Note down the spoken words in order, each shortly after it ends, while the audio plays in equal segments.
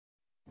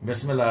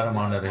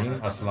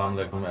Bismillahirrahmanirrahim. Assalamu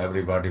alaikum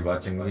everybody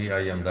watching me. I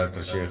am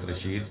Dr. Sheikh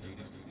Rasheed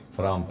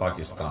from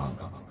Pakistan.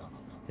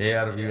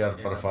 Here we are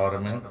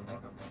performing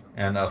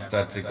an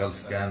obstetrical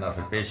scan of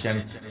a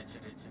patient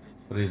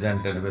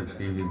presented with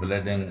PV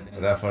bleeding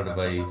referred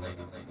by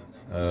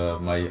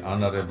my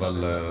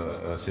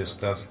honorable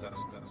sister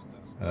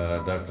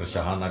Dr.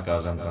 Shahana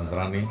Kazam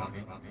Kandrani,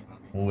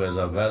 who is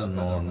a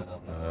well-known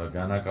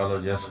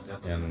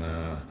gynecologist in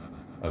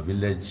a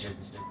village,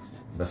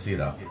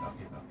 Basira.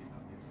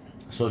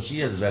 So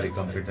she is very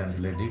competent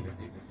lady.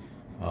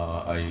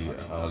 I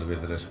always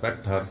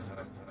respect her.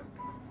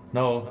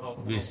 Now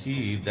we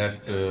see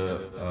that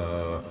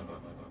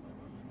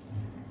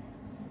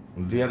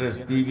there is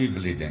PV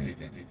bleeding.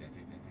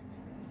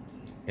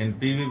 In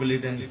PV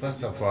bleeding,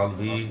 first of all,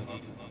 we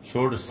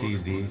should see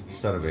the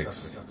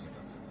cervix.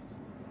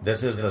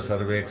 This is the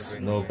cervix,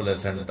 no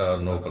placenta,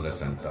 no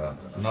placenta.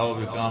 Now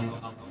we come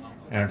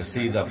and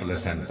see the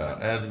placenta.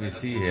 As we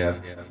see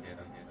here,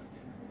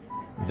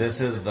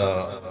 this is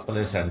the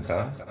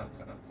placenta,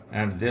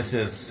 and this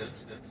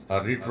is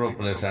a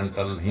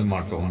retroplacental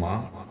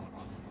hematoma,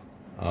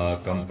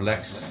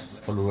 complex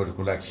fluid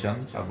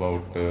collection,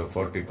 about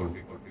 40 to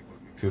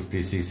 50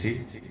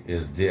 cc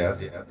is there.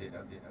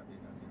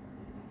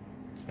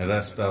 The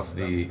rest of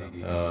the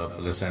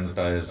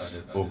placenta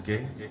is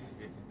okay.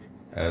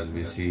 As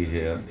we see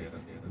here,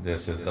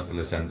 this is the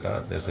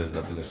placenta, this is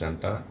the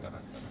placenta.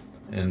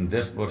 In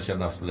this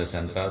portion of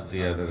placenta,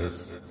 there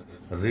is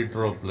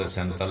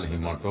retroplacental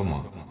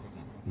hematoma,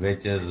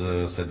 which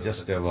is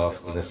suggestive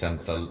of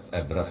placental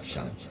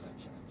abruption.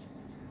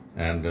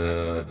 And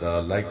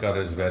the liquor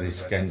is very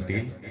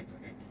scanty,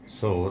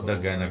 so the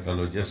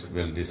gynecologist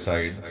will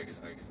decide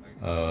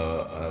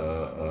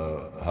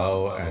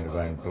how and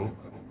when to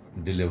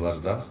deliver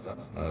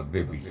the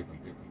baby.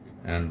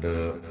 And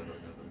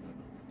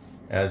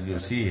as you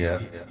see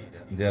here,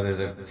 there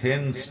is a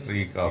thin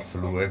streak of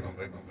fluid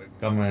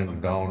coming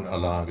down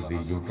along the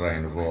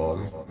uterine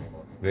wall,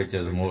 which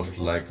is most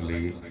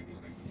likely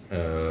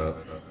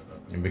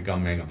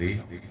becoming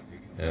the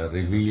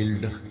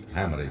revealed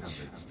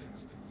hemorrhage.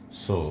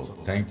 So,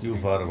 thank you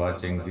for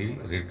watching the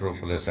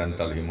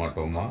retroplacental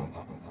hematoma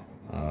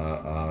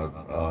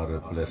or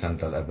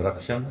placental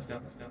abruption.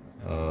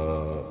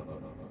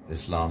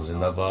 Islam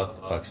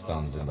Zindabad,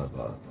 Pakistan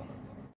Zindabad.